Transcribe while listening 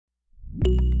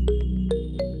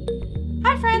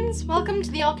friends, welcome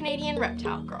to the All-Canadian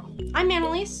Reptile Girl. I'm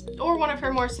Annaliese, or one of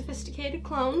her more sophisticated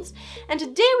clones, and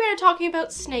today we are talking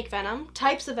about snake venom,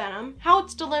 types of venom, how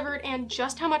it's delivered, and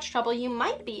just how much trouble you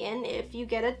might be in if you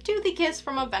get a toothy kiss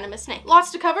from a venomous snake.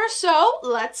 Lots to cover, so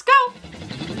let's go!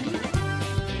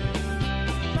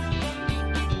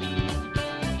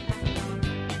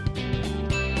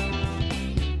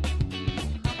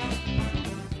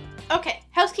 Okay,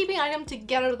 housekeeping item to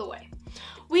get out of the way.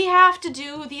 We have to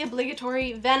do the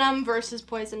obligatory venom versus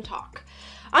poison talk.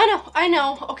 I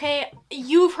know, okay,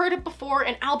 you've heard it before,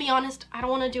 and I'll be honest, I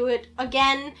don't want to do it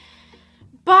again,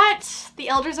 but the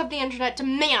elders of the internet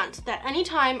demand that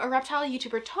anytime a reptile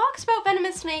YouTuber talks about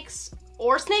venomous snakes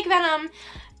or snake venom,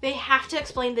 they have to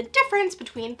explain the difference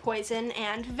between poison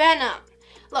and venom.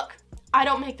 Look, I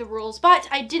don't make the rules, but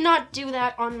I did not do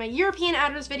that on my European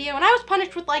adders video, and I was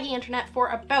punished with laggy internet for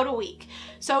about a week.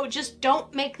 So just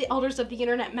don't make the elders of the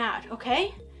internet mad,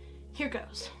 okay? Here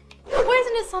goes.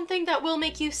 Poison is something that will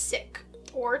make you sick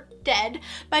or dead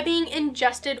by being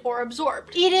ingested or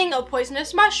absorbed. Eating a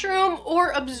poisonous mushroom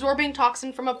or absorbing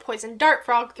toxin from a poisoned dart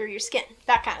frog through your skin,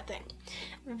 that kind of thing.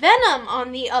 Venom,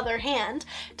 on the other hand,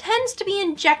 tends to be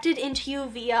injected into you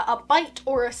via a bite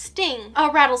or a sting.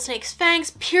 A rattlesnake's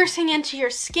fangs piercing into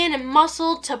your skin and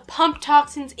muscle to pump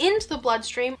toxins into the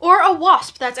bloodstream, or a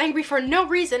wasp that's angry for no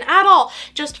reason at all,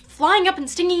 just flying up and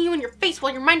stinging you in your face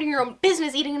while you're minding your own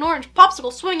business eating an orange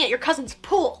popsicle swimming at your cousin's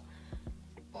pool.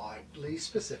 Oddly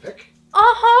specific.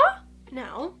 Uh-huh.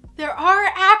 Now, there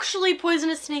are actually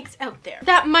poisonous snakes out there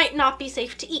that might not be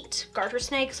safe to eat. Garter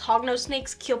snakes, hognose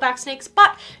snakes, keelback snakes,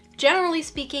 but generally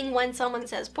speaking, when someone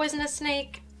says poisonous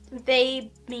snake,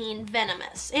 they mean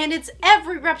venomous. And it's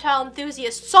every reptile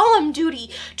enthusiast's solemn duty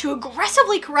to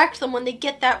aggressively correct them when they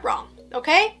get that wrong,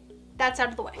 okay? That's out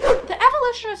of the way. The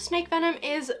evolution of snake venom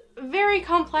is very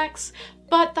complex,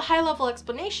 but the high-level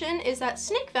explanation is that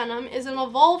snake venom is an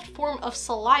evolved form of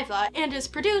saliva and is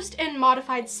produced in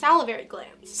modified salivary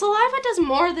glands. Saliva does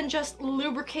more than just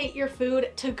lubricate your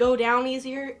food to go down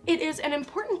easier. It is an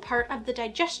important part of the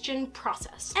digestion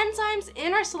process. Enzymes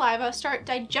in our saliva start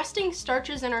digesting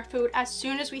starches in our food as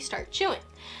soon as we start chewing.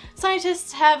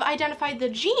 Scientists have identified the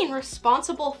gene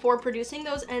responsible for producing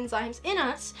those enzymes in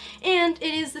us, and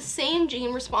it is the same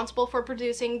gene responsible for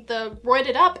producing the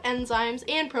roided up enzymes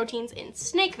and proteins in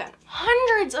snake venom.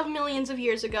 Hundreds of millions of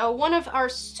years ago, one of our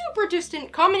super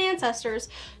distant common ancestors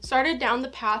started down the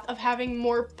path of having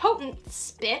more potent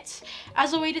spit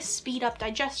as a way to speed up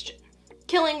digestion.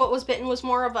 Killing what was bitten was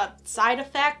more of a side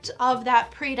effect of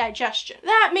that pre-digestion.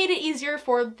 That made it easier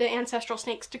for the ancestral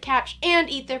snakes to catch and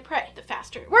eat their prey. The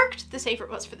faster it worked, the safer it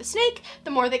was for the snake,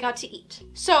 the more they got to eat.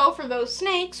 So for those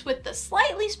snakes with the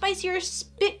slightly spicier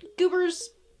spit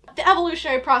goobers, the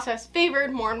evolutionary process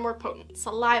favored more and more potent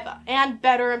saliva and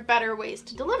better ways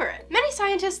to deliver it. Many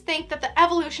scientists think that the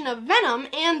evolution of venom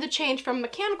and the change from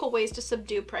mechanical ways to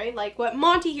subdue prey, like what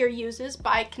Monty here uses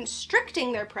by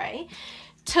constricting their prey,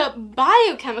 to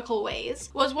biochemical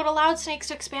ways was what allowed snakes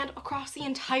to expand across the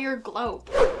entire globe.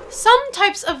 Some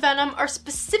types of venom are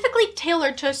specifically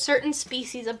tailored to a certain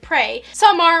species of prey.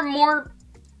 Some are more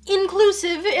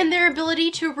inclusive in their ability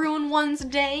to ruin one's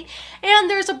day, and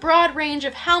there's a broad range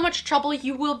of how much trouble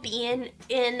you will be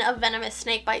in a venomous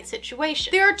snakebite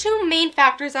situation. There are two main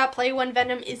factors at play when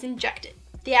venom is injected: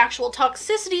 the actual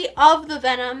toxicity of the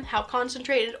venom, how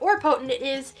concentrated or potent it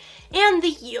is, and the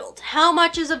yield, how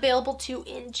much is available to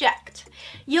inject.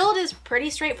 Yield is pretty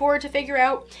straightforward to figure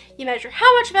out. You measure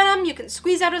how much venom you can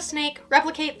squeeze out of a snake,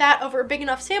 replicate that over a big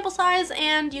enough sample size,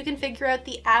 and you can figure out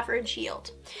the average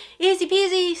yield. Easy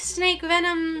peasy, snake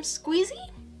venom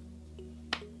squeezy?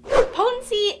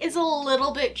 Potency is a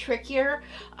little bit trickier.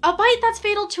 A bite that's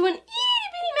fatal to an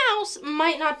mouse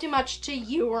might not do much to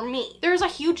you or me. There's a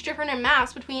huge difference in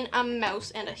mass between a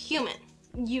mouse and a human,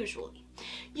 usually.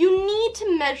 You need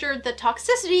to measure the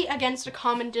toxicity against a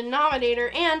common denominator,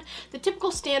 and the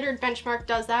typical standard benchmark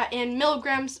does that in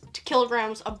milligrams to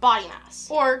kilograms of body mass,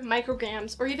 or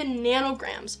micrograms or even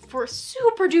nanograms for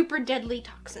super duper deadly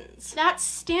toxins. That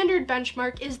standard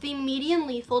benchmark is the median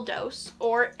lethal dose,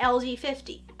 or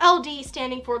LD50. LD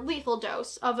standing for lethal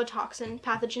dose of a toxin,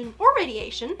 pathogen, or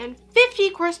radiation, and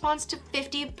 50 corresponds to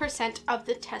 50% of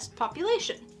the test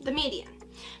population, the median.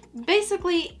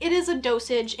 Basically, it is a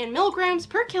dosage in milligrams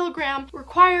per kilogram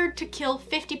required to kill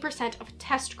 50% of a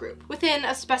test group within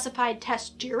a specified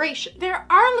test duration. There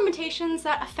are limitations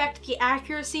that affect the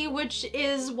accuracy, which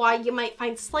is why you might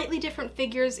find slightly different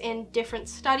figures in different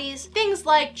studies. Things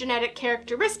like genetic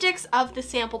characteristics of the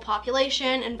sample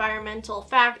population, environmental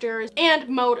factors, and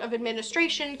mode of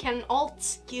administration can all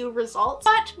skew results,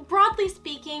 but broadly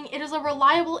speaking, it is a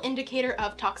reliable indicator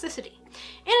of toxicity.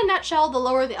 In a nutshell, the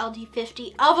lower the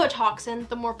LD50 of a toxin,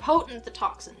 the more potent the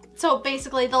toxin. So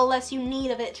basically, the less you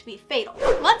need of it to be fatal.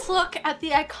 Let's look at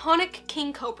the iconic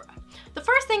king cobra. The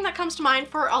first thing that comes to mind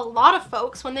for a lot of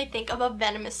folks when they think of a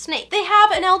venomous snake. They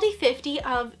have an LD50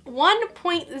 of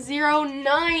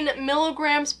 1.09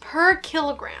 milligrams per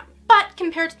kilogram. But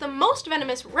compared to the most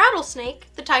venomous rattlesnake,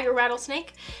 the tiger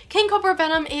rattlesnake, king cobra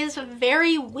venom is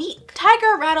very weak.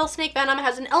 Tiger rattlesnake venom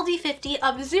has an LD50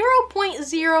 of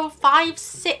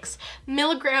 0.056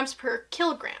 milligrams per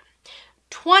kilogram.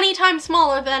 20 times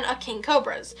smaller than a king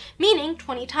cobra's, meaning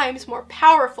 20 times more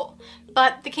powerful.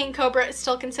 But the king cobra is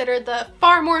still considered the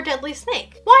far more deadly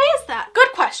snake. Why is that?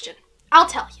 Good question. I'll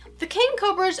tell you. The king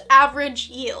cobra's average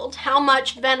yield, how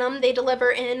much venom they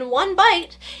deliver in one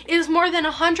bite, is more than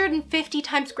 150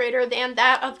 times greater than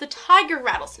that of the tiger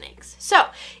rattlesnakes.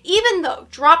 So, even though,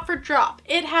 drop for drop,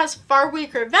 it has far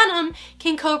weaker venom,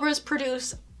 king cobras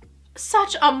produce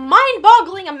such a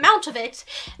mind-boggling amount of it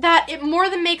that it more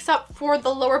than makes up for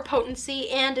the lower potency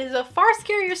and is a far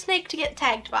scarier snake to get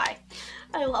tagged by.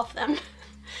 I love them.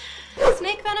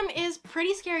 Snake venom is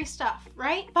pretty scary stuff,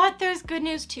 right? But there's good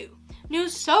news too.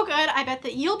 News so good, I bet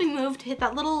that you'll be moved to hit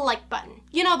that little like button.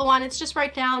 You know the one, it's just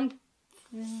right down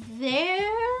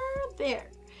there.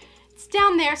 It's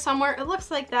down there somewhere, it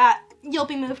looks like that. You'll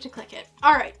be moved to click it.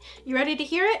 All right, you ready to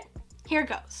hear it? Here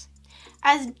goes.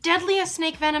 As deadly as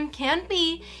snake venom can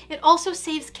be, it also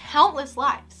saves countless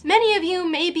lives. Many of you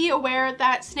may be aware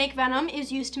that snake venom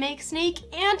is used to make snake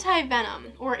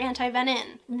anti-venom, or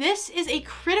anti-venin. This is a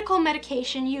critical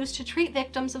medication used to treat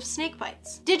victims of snake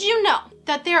bites. Did you know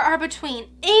that there are between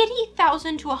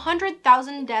 80,000 to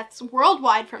 100,000 deaths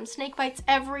worldwide from snake bites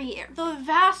every year? The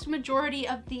vast majority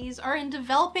of these are in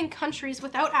developing countries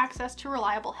without access to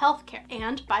reliable healthcare,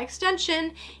 and by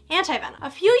extension, anti-venom. A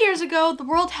few years ago, the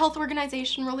World Health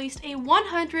Organization released a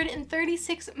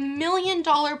 $136 million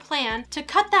plan to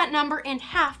cut that number in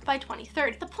half by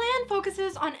 2030. The plan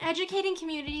focuses on educating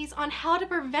communities on how to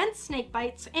prevent snake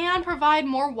bites and provide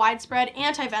more widespread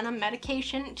anti-venom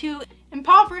medication to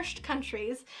impoverished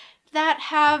countries that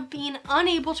have been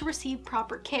unable to receive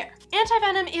proper care.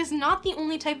 Anti-venom is not the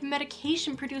only type of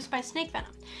medication produced by snake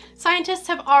venom. Scientists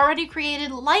have already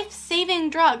created life-saving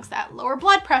drugs that lower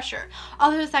blood pressure,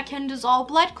 others that can dissolve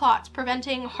blood clots,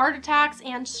 preventing heart attacks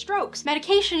and strokes,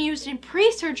 medication used in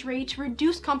pre-surgery to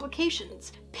reduce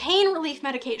complications, pain relief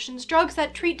medications, drugs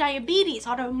that treat diabetes,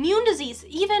 autoimmune disease,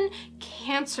 even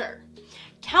cancer.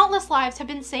 Countless lives have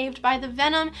been saved by the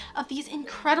venom of these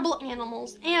incredible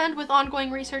animals, and with ongoing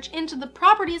research into the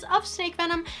properties of snake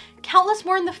venom, countless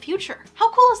more in the future. How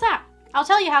cool is that? I'll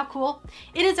tell you how cool.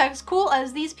 It is as cool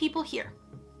as these people here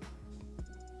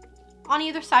on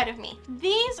either side of me.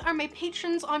 These are my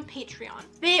patrons on Patreon.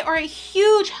 They are a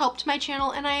huge help to my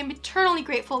channel, and I am eternally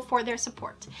grateful for their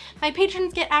support. My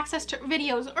patrons get access to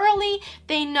videos early,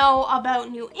 they know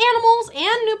about new animals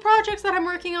and new projects that I'm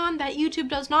working on that YouTube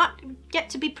does not get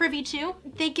to be privy to.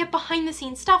 They get behind the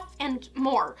scenes stuff and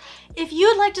more. If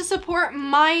you'd like to support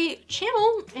my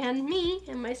channel and me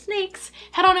and my snakes,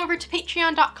 head on over to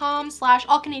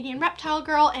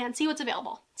patreon.com/allcanadianreptilegirl and see what's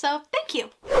available. So thank you.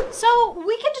 So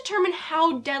we can determine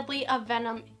how deadly a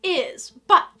venom is,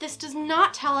 but this does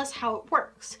not tell us how it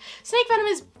works. Snake venom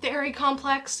is very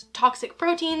complex. Toxic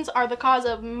proteins are the cause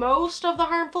of most of the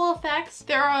harmful effects.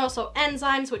 There are also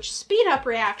enzymes which speed up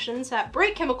reactions that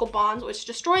break chemical bonds which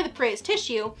destroy the prey's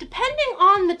tissue. Depending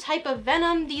on the type of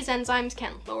venom, these enzymes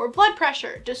can lower blood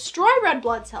pressure, destroy red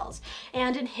blood cells,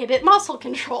 and inhibit muscle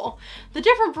control. The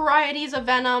different varieties of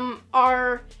venom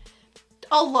are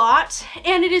a lot,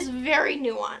 and it is very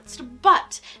nuanced,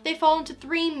 but they fall into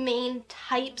three main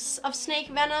types of snake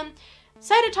venom: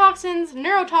 cytotoxins,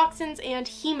 neurotoxins, and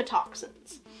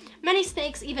hemotoxins. Many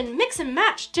snakes even mix and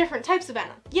match different types of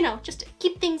venom, you know, just to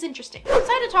keep things interesting.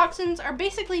 Cytotoxins are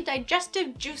basically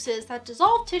digestive juices that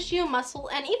dissolve tissue, muscle,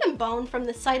 and even bone from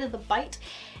the site of the bite,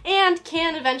 and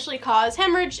can eventually cause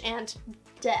hemorrhage and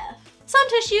death. Some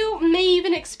tissue may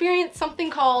even experience something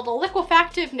called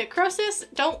liquefactive necrosis.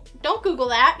 Don't Google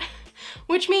that,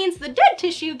 which means the dead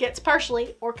tissue gets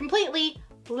partially or completely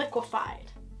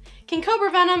liquefied. King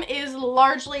cobra venom is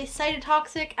largely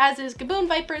cytotoxic, as is gaboon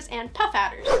vipers and puff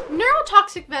adders.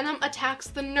 Neurotoxic venom attacks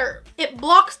the nerve. It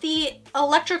blocks the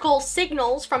electrical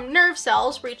signals from nerve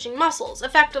cells reaching muscles,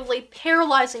 effectively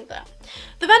paralyzing them.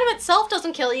 The venom itself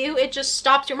doesn't kill you, it just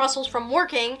stops your muscles from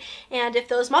working, and if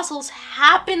those muscles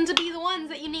happen to be the ones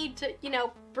that you need to,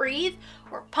 breathe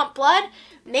or pump blood,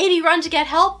 maybe run to get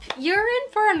help, you're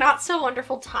in for a not so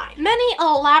wonderful time. Many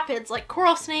elapids like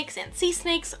coral snakes and sea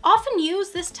snakes often use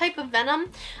this type of venom.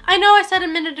 I know I said a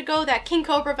minute ago that king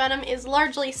cobra venom is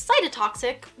largely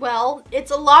cytotoxic. Well,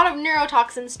 it's a lot of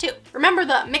neurotoxins too. Remember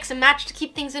the mix and match to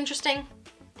keep things interesting?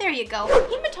 There you go.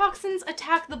 Hemotoxins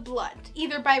attack the blood,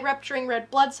 either by rupturing red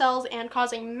blood cells and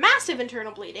causing massive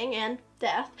internal bleeding and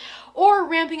death, or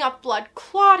ramping up blood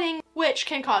clotting, which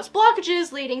can cause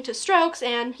blockages leading to strokes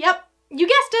and, yep, you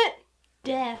guessed it,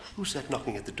 death. Who's that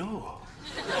knocking at the door?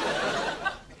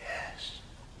 Yes,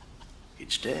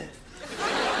 it's death.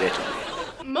 Let it be.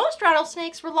 Most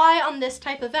rattlesnakes rely on this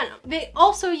type of venom. They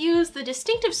also use the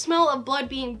distinctive smell of blood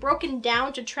being broken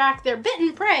down to track their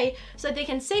bitten prey so that they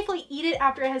can safely eat it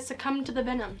after it has succumbed to the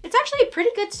venom. It's actually a pretty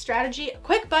good strategy. A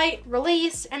quick bite,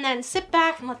 release, and then sit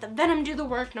back and let the venom do the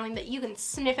work, knowing that you can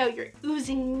sniff out your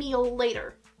oozing meal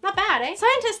later. Not bad, eh?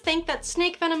 Scientists think that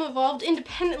snake venom evolved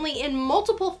independently in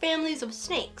multiple families of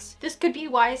snakes. This could be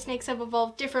why snakes have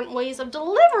evolved different ways of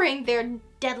delivering their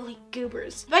deadly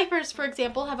goobers. Vipers, for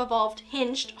example, have evolved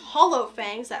hinged, hollow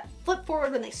fangs that flip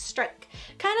forward when they strike,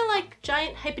 kind of like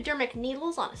giant hypodermic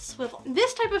needles on a swivel.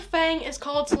 This type of fang is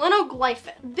called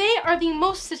selenoglyphid. They are the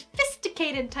most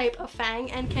sophisticated type of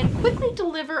fang and can quickly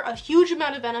deliver a huge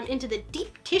amount of venom into the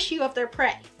deep tissue of their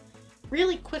prey.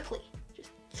 Really quickly.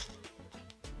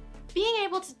 Being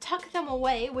able to tuck them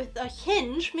away with a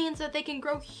hinge means that they can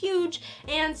grow huge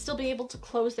and still be able to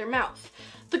close their mouth.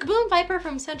 The gaboon viper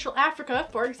from Central Africa,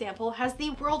 for example, has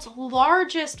the world's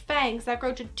largest fangs that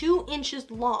grow to 2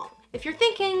 inches long. If you're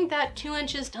thinking that 2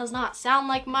 inches does not sound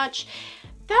like much,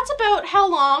 that's about how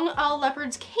long a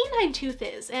leopard's canine tooth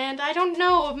is, and I don't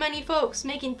know of many folks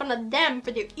making fun of them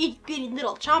for their itty-bitty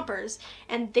little chompers,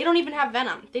 and they don't even have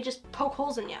venom. They just poke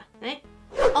holes in you, eh?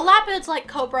 Elapids like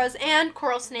cobras and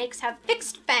coral snakes have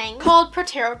fixed fangs called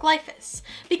proteroglyphus.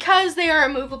 Because they are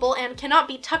immovable and cannot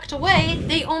be tucked away,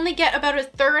 they only get about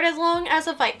 1/3 as long as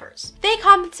a viper's. They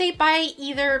compensate by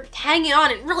either hanging on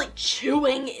and really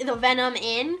chewing the venom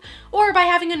in, or by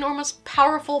having enormous,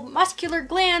 powerful, muscular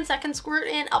glands that can squirt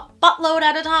in a buttload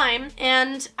at a time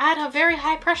and at a very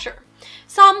high pressure.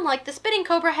 Some, like the spitting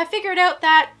cobra, have figured out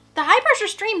that the high pressure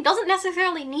stream doesn't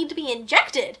necessarily need to be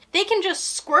injected. They can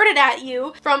just squirt it at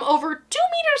you from over 2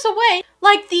 meters away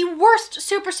like the worst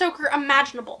super soaker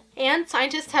imaginable. And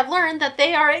scientists have learned that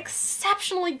they are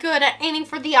exceptionally good at aiming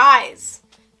for the eyes.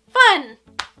 Fun!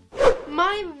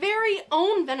 My very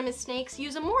own venomous snakes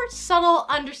use a more subtle,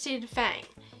 understated fang.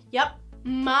 Yep,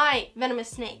 my venomous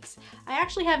snakes. I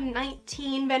actually have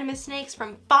 19 venomous snakes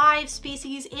from 5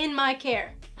 species in my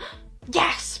care.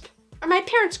 Gasp! Are my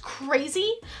parents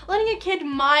crazy? Letting a kid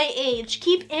my age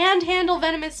keep and handle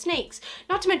venomous snakes,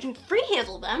 not to mention free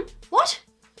handle them? What?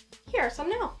 Here are some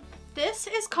now. This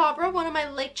is Cobra, one of my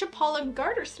Lake Chapala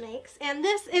garter snakes, and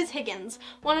this is Higgins,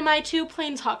 one of my 2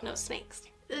 plains hognose snakes.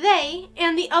 They,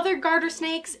 and the other garter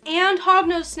snakes and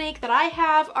hognose snake that I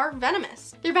have, are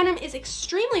venomous. Their venom is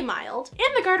extremely mild.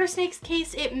 In the garter snake's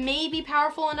case, it may be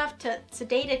powerful enough to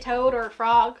sedate a toad or a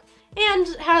frog,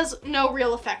 and has no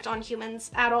real effect on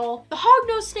humans at all. The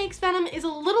hognose snake's venom is a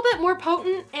little bit more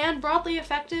potent and broadly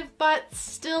effective, but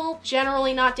still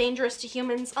generally not dangerous to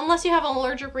humans unless you have an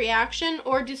allergic reaction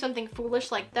or do something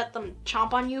foolish like let them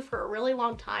chomp on you for a really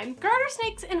long time. Garter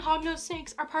snakes and hognose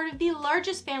snakes are part of the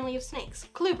largest family of snakes,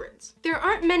 colubrids. There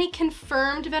aren't many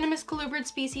confirmed venomous colubrid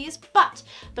species, but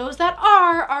those that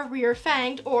are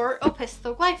rear-fanged or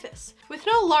opisthoglifous. With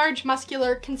no large,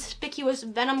 muscular, conspicuous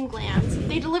venom glands,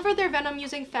 they deliver their venom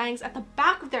using fangs at the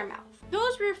back of their mouth.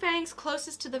 Those rear fangs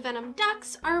closest to the venom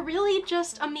ducts are really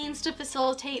just a means to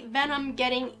facilitate venom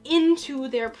getting into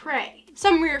their prey.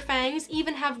 Some rear fangs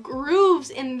even have grooves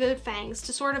in the fangs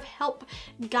to sort of help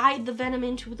guide the venom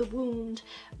into the wound,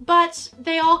 but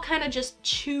they all kind of just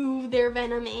chew their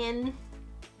venom in.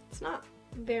 It's not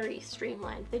very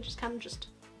streamlined. They just kind of just,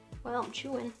 well, I'm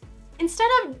chewing. Instead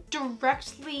of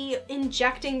directly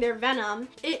injecting their venom,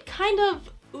 it kind of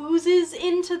oozes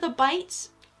into the bite.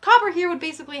 Cobra here would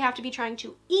basically have to be trying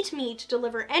to eat meat to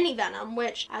deliver any venom,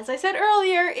 which, as I said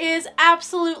earlier, is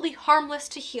absolutely harmless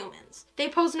to humans. They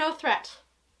pose no threat.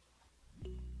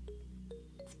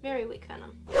 It's very weak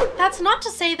venom. That's not to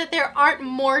say that there aren't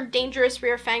more dangerous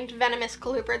rear-fanged venomous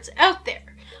colubrids out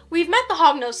there. We've met the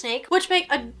hognose snake, which make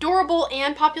adorable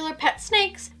and popular pet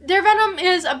snakes. Their venom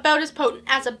is about as potent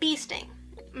as a bee sting.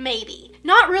 Maybe.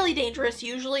 Not really dangerous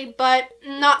usually, but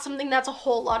not something that's a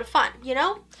whole lot of fun, you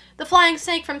know? The flying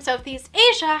snake from Southeast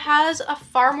Asia has a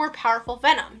far more powerful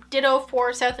venom. Ditto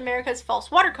for South America's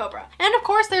false water cobra. And of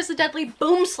course there's the deadly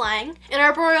boomslang, an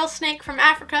arboreal snake from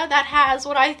Africa that has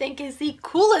what I think is the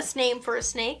coolest name for a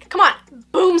snake. Come on,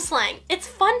 boomslang. It's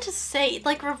fun to say, it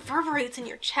like reverberates in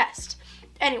your chest.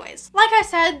 Anyways, like I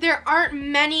said, there aren't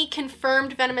many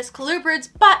confirmed venomous colubrids,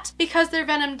 but because their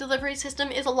venom delivery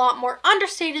system is a lot more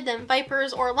understated than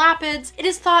vipers or lapids, it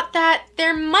is thought that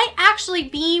there might actually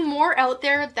be more out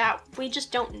there that we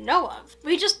just don't know of.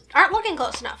 We just aren't looking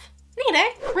close enough. Neat,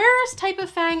 eh? Rarest type of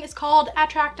fang is called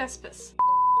Atractespis.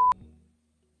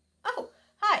 Oh,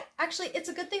 hi. Actually, it's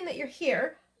a good thing that you're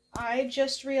here. I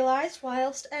just realized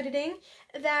whilst editing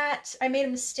that I made a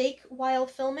mistake while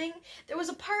filming. There was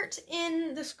a part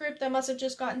in the script that must have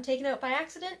just gotten taken out by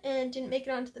accident and didn't make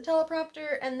it onto the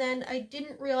teleprompter, and then I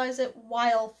didn't realize it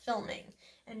while filming,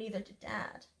 and neither did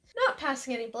Dad. Not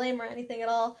passing any blame or anything at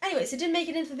all. Anyways, it didn't make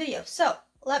it into the video, so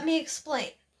let me explain.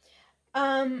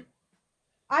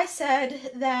 I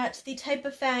said that the type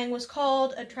of fang was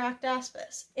called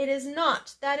Atractespis. It is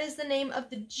not. That is the name of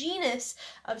the genus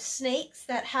of snakes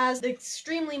that has the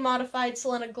extremely modified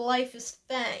Selenoglyphus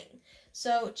fang.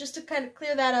 So just to kind of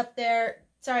clear that up there,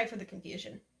 sorry for the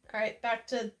confusion. Alright, back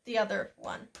to the other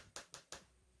one.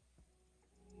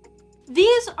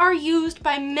 These are used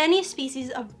by many species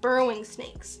of burrowing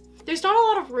snakes. There's not a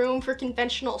lot of room for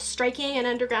conventional striking and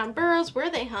underground burrows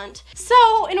where they hunt.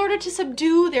 So, in order to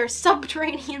subdue their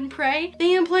subterranean prey,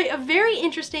 they employ a very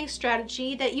interesting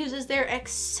strategy that uses their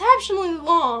exceptionally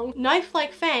long,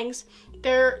 knife-like fangs.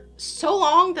 They're so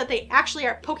long that they actually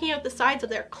are poking out the sides of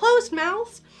their closed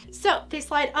mouths. So, they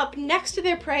slide up next to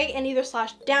their prey and either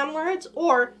slash downwards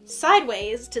or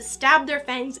sideways to stab their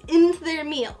fangs into their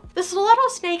meal. The stiletto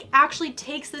snake actually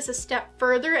takes this a step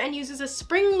further and uses a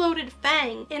spring-loaded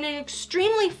fang in an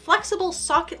extremely flexible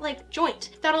socket-like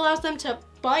joint that allows them to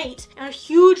bite at a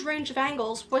huge range of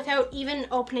angles without even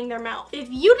opening their mouth. If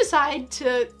you decide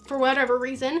to, for whatever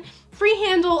reason,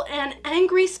 freehandle an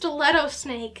angry stiletto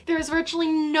snake, there's virtually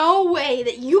no way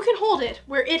that you can hold it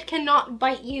where it cannot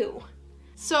bite you.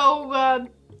 So,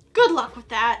 good luck with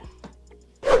that.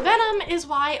 Venom is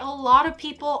why a lot of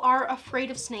people are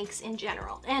afraid of snakes in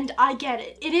general, and I get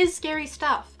it. It is scary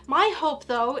stuff. My hope,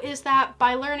 though, is that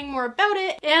by learning more about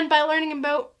it, and by learning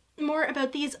more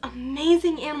about these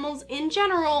amazing animals in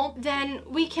general, then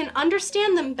we can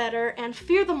understand them better and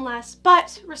fear them less,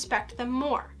 but respect them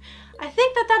more. I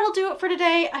think that that'll do it for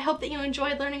today. I hope that you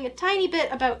enjoyed learning a tiny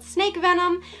bit about snake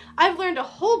venom. I've learned a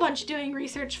whole bunch doing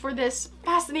research for this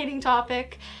fascinating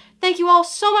topic. Thank you all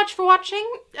so much for watching.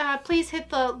 Please hit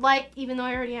the like, even though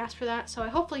I already asked for that, so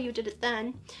hopefully you did it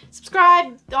then.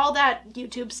 Subscribe, all that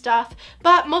YouTube stuff.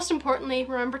 But most importantly,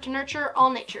 remember to nurture all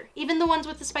nature, even the ones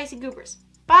with the spicy goobers.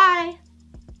 Bye!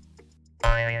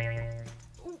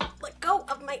 Ooh, let go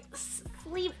of my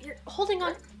sleeve. You're holding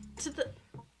on to the...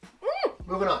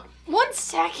 Moving on. 1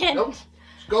 second. Nope. Just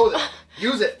go with it.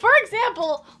 Use it. For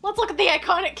example, let's look at the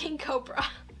iconic king cobra.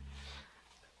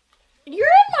 You're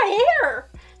in my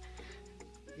hair.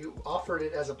 You offered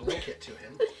it as a blanket to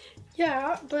him.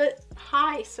 Yeah, but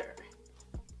hi, sir.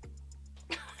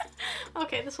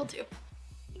 Okay, this will do.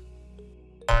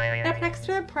 Step next to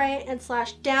their prey and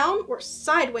slash down or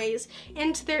sideways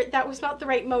into their... That was not the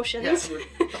right motions. Yeah,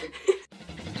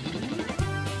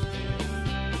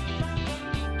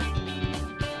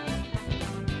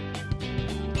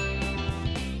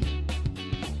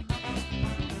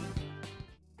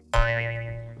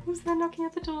 Who's that knocking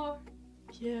at the door?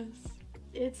 Yes,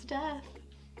 it's death.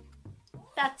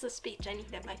 That's a speech I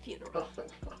need at my funeral. Oh my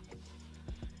God.